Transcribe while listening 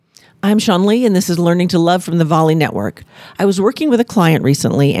I'm Sean Lee, and this is Learning to Love from the Volley Network. I was working with a client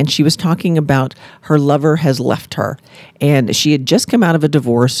recently, and she was talking about her lover has left her. And she had just come out of a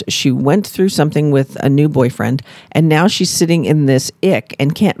divorce. She went through something with a new boyfriend, and now she's sitting in this ick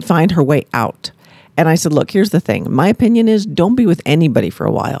and can't find her way out. And I said, look, here's the thing. My opinion is don't be with anybody for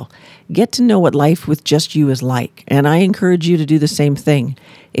a while. Get to know what life with just you is like. And I encourage you to do the same thing.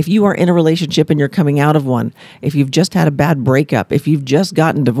 If you are in a relationship and you're coming out of one, if you've just had a bad breakup, if you've just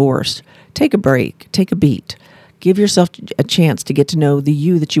gotten divorced, take a break, take a beat. Give yourself a chance to get to know the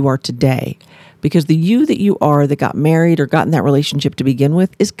you that you are today. Because the you that you are that got married or got in that relationship to begin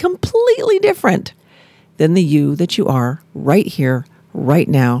with is completely different than the you that you are right here, right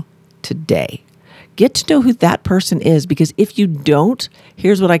now, today. Get to know who that person is, because if you don't,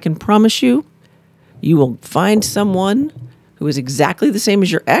 here's what I can promise you. You will find someone who is exactly the same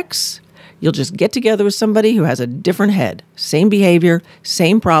as your ex. You'll just get together with somebody who has a different head, same behavior,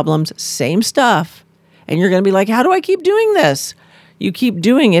 same problems, same stuff. And you're going to be like, how do I keep doing this? You keep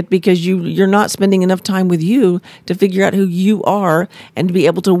doing it because you're not spending enough time with you to figure out who you are and to be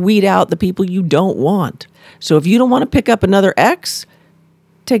able to weed out the people you don't want. So if you don't want to pick up another ex,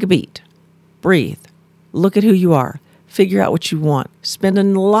 take a beat. Breathe. Look at who you are. Figure out what you want. Spend a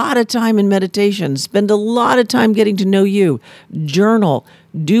lot of time in meditation. Spend a lot of time getting to know you. Journal.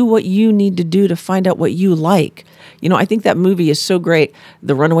 Do what you need to do to find out what you like. You know, I think that movie is so great,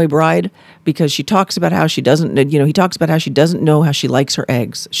 The Runaway Bride, because she talks about how she doesn't, he talks about how she doesn't know how she likes her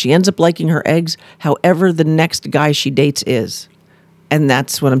eggs. She ends up liking her eggs however the next guy she dates is. And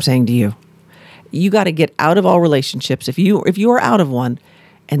that's what I'm saying to you. You got to get out of all relationships. If you are out of one,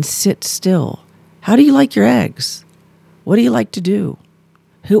 and sit still. How do you like your eggs? What do you like to do?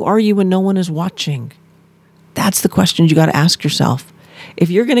 Who are you when no one is watching? That's the questions you got to ask yourself. If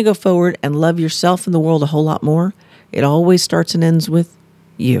you're going to go forward and love yourself and the world a whole lot more, it always starts and ends with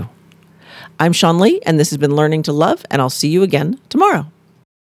you. I'm Sean Lee, and this has been Learning to Love, and I'll see you again tomorrow.